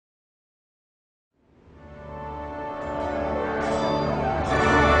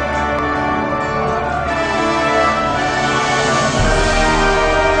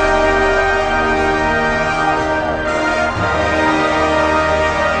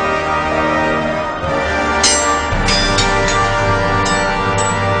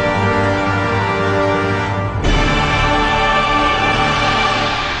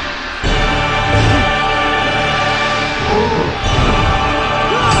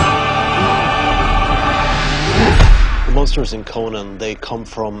monsters in Conan, they come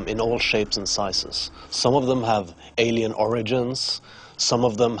from in all shapes and sizes. Some of them have alien origins, some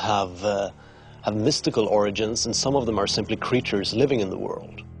of them have mystical origins, and some of them are simply creatures living in the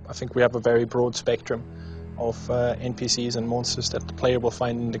world. I think we have a very broad spectrum of NPCs and monsters that the player will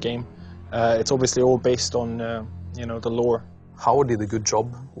find in the game. It's obviously all based on the lore. Howard did a good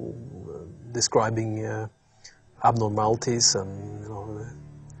job describing abnormalities and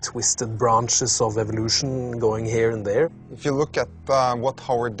twisted branches of evolution going here and there. If you look at what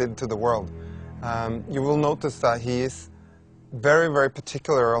Howard did to the world, you will notice that he is very, very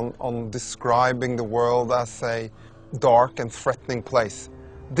particular on describing the world as a dark and threatening place.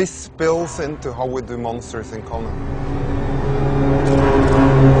 This spills into how we do monsters in Conan.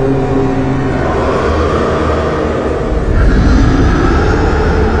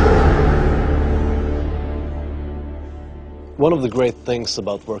 One of the great things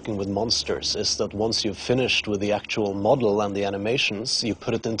about working with monsters is that once you've finished with the actual model and the animations, you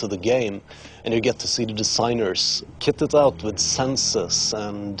put it into the game and you get to see the designers kit it out with senses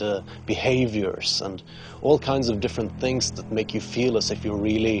and behaviors and all kinds of different things that make you feel as if you're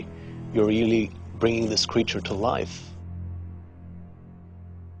really bringing this creature to life.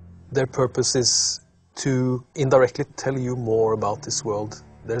 Their purpose is to indirectly tell you more about this world.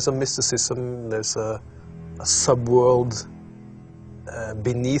 There's a mysticism, there's a subworld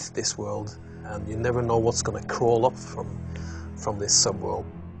beneath this world, and you never know what's going to crawl up from this subworld.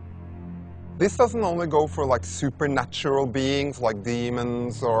 This doesn't only go for like supernatural beings like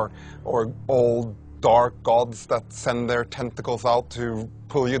demons or old dark gods that send their tentacles out to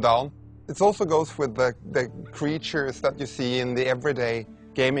pull you down. It also goes with the creatures that you see in the everyday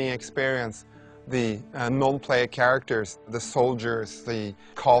gaming experience. The non-player characters, the soldiers, the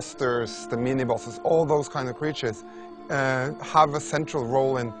casters, the mini-bosses, all those kind of creatures have a central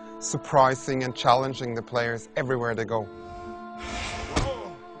role in surprising and challenging the players everywhere they go.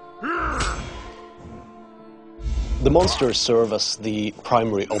 The monsters serve as the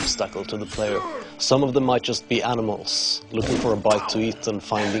primary obstacle to the player. Some of them might just be animals, looking for a bite to eat and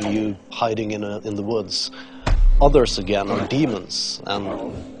finding you hiding in the woods. Others, again, are demons,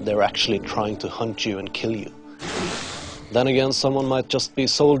 and they're actually trying to hunt you and kill you. Then again, someone might just be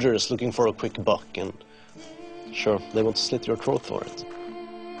soldiers looking for a quick buck, and sure, they want to slit your throat for it.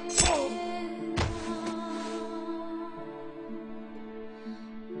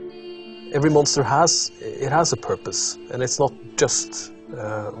 Every monster has a purpose, and it's not just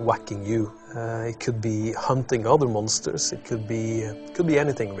whacking you. It could be hunting other monsters. It could be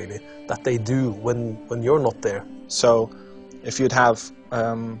anything really that they do when you're not there. So, if you'd have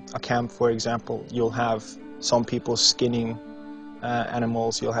a camp, for example, you'll have some people skinning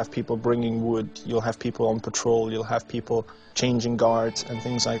animals. You'll have people bringing wood. You'll have people on patrol. You'll have people changing guards and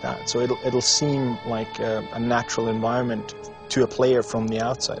things like that. So it'll seem like a natural environment to a player from the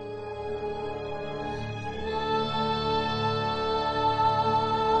outside.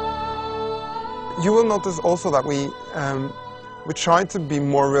 You will notice also that we try to be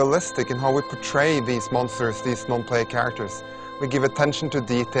more realistic in how we portray these monsters, these non-player characters. We give attention to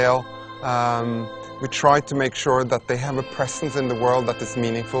detail. We try to make sure that they have a presence in the world that is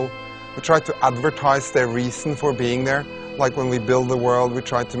meaningful. We try to advertise their reason for being there. Like when we build the world, we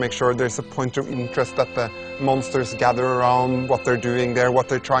try to make sure there's a point of interest that the monsters gather around, what they're doing there, what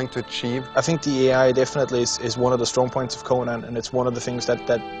they're trying to achieve. I think the AI definitely is one of the strong points of Conan, and it's one of the things that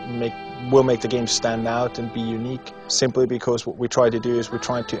will make the game stand out and be unique, simply because what we try to do is we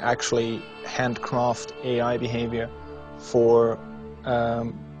try to actually handcraft AI behavior for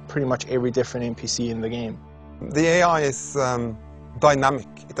pretty much every different NPC in the game. The AI is dynamic.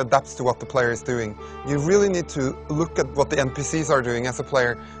 It adapts to what the player is doing. You really need to look at what the NPCs are doing as a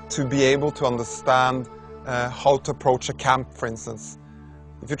player to be able to understand how to approach a camp, for instance.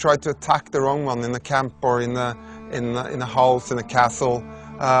 If you try to attack the wrong one in a camp or in a house, in a castle,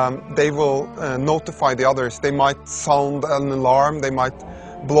 they will notify the others. They might sound an alarm, they might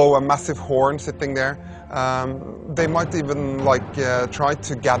blow a massive horn sitting there. They might even try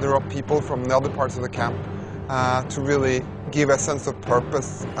to gather up people from the other parts of the camp to really give a sense of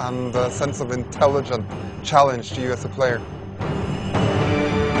purpose and a sense of intelligent challenge to you as a player.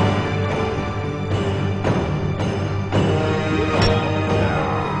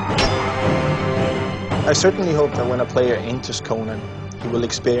 I certainly hope that when a player enters Conan, he will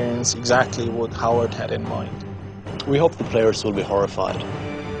experience exactly what Howard had in mind. We hope the players will be horrified,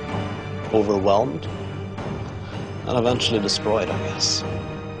 overwhelmed, and eventually destroyed, I guess.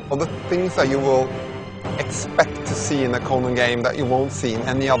 All the things that you will expect to see in a Conan game that you won't see in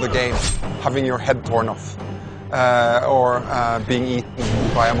any other game, having your head torn off. or being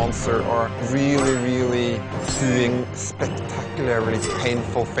eaten by a monster, or really doing spectacularly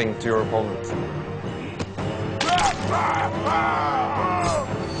painful thing to your opponent.